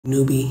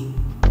Newbie,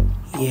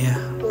 yeah,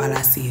 all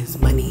I see is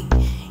money.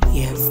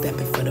 Yeah, I'm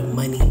stepping for the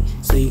money,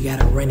 so you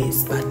gotta run it,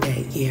 spot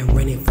that, yeah,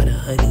 run it for the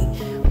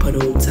honey. Put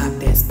on top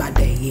that, spot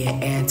that, yeah,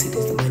 add to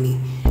this money.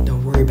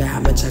 Don't worry about how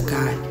much I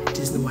got,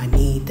 just know I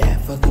need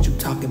that. Fuck what you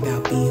talking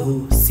about, be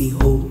who, see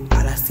who,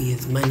 all I see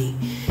is money.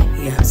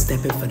 Yeah, I'm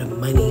stepping for the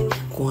money,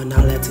 going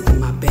all out to get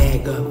my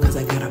bag up, cause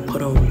I gotta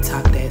put on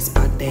top that,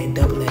 spot that,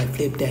 double that,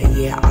 flip that,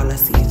 yeah, all I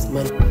see is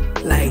money.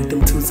 Like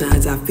them 2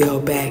 times I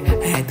fell back,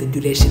 I had to do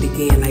that shit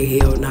again, like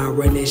hell nah,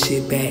 run that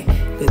shit back.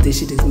 Cause this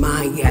shit is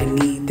mine, yeah, I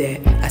need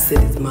that. I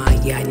said it's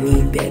mine, yeah, I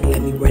need that,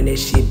 let me run that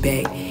shit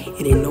back.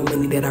 It ain't no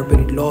money that I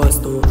really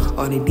lost on,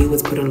 all they did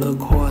was put a little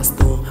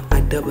cost on. I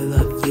double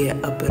up, yeah,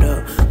 up it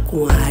up,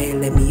 going higher,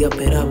 let me up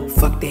it up.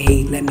 Fuck the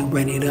hate, let me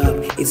run it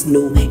up. It's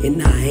new, and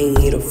nah, I ain't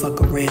here to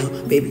fuck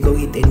around. Baby, go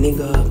hit that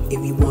nigga up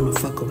if you wanna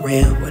fuck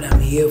around. What I'm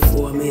here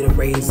for, I'm here to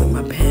raise up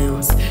my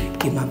pounds,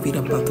 get my feet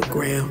up off the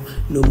ground.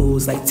 New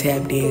moves like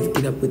tap dance,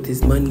 get up with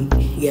this money.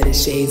 Yeah, the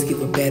shades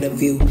give a better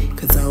view,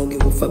 cause I don't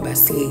give a fuck about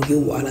seeing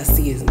you, all I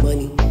see is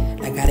money.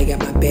 Like I done got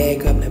my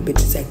bag up, now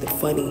bitches acting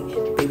funny.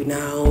 Baby, now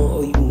I don't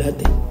owe you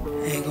nothing.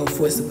 I ain't gon'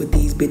 force it with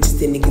these bitches,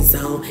 the niggas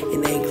on.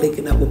 And I ain't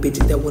clicking up with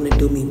bitches that wanna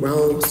do me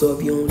wrong. So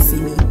if you don't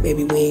see me,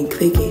 baby, we ain't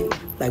clicking.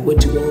 Like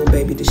what you want,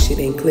 baby, this shit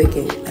ain't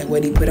clicking. Like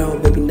what he put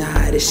on, baby,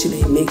 nah, this shit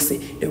ain't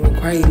mixing. The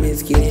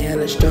requirements getting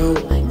hella strong.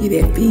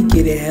 Yeah, that feet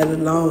getting hella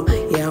long.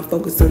 Yeah, I'm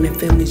focused on that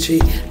family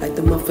tree. Like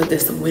the motherfucker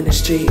that's on Winter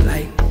Street.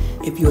 Like,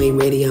 if you ain't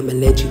ready, I'ma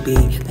let you be.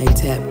 Like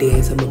tap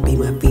dance, I'ma be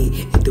my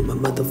feet and do my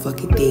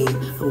motherfucking thing.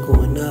 I'm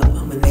going up,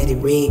 I'ma let it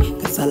ring,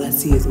 cause all I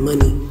see is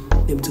money.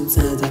 Them 2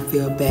 times I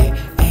fell back,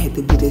 I had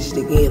to do this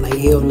shit again, like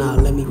hell nah,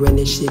 let me run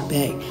this shit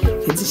back.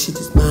 Cause this shit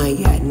is mine,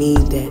 yeah, I need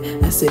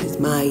that. I said it's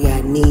mine, yeah,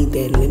 I need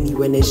that, let me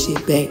run that shit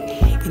back.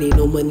 It ain't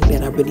no money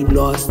that I really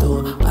lost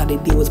on, all they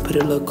did was put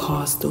a little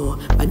cost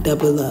on. I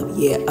double up,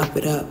 yeah, up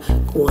it up,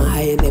 going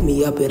higher, let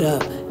me up it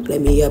up.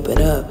 Let me up it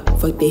up,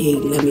 fuck the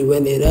hate, let me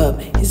run it up.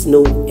 It's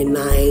new, and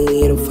I ain't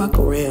here to fuck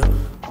around,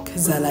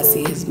 cause all I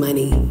see is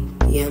money.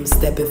 Yeah, I'm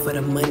stepping for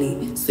the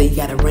money, so you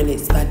gotta run it,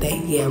 spot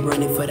that, yeah,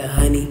 run it for the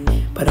honey.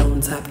 Put on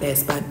top that,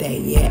 spot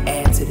that, yeah,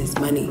 add to this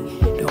money.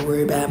 Don't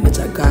worry about how much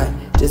I got,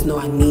 just know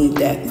I need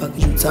that. Fuck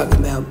what you talking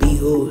about, be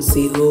who,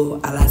 see who,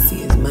 all I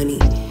see is money.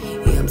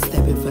 Yeah, I'm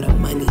stepping for the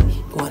money,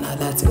 going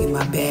out to get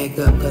my bag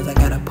up, cause I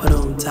gotta put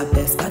on top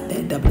that, spot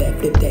that, double that,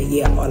 flip that,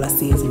 yeah, all I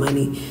see is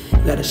money.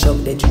 You gotta show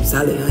me that you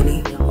solid,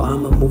 honey, or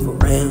I'ma move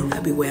around. I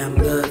be where I'm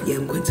loved, yeah,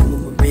 I'm going to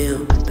move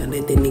around. Don't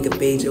let that nigga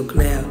fade your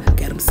cloud,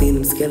 got them seeing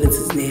them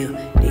skeletons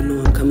now. They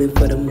know I'm coming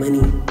for the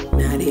money,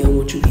 now they don't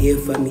want you here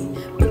for me.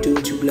 But do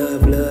what you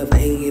love, love, I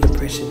ain't here to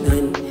pressure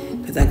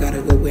none, cause I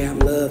gotta go where I'm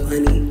loved,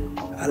 honey.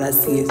 All I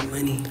see is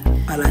money,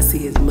 all I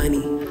see is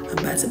money. I'm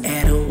about to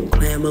add on,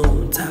 climb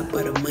on top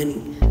of the money.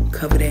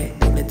 Cover that,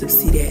 don't let them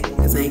see that,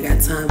 cause I ain't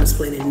got time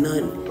explaining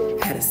none.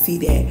 How to see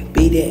that,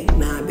 be that,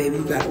 nah baby,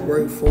 you gotta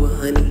work for it,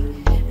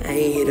 honey. I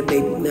ain't here to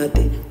baby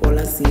nothing, all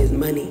I see is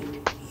money.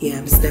 Yeah,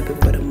 I'm stepping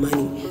for the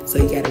money, so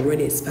you gotta run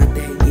it, spot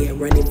that, yeah,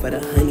 run it for the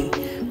honey.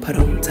 Put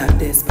on top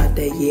that, spot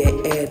that,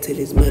 yeah, add to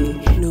this money.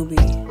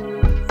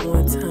 Newbie,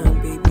 one time.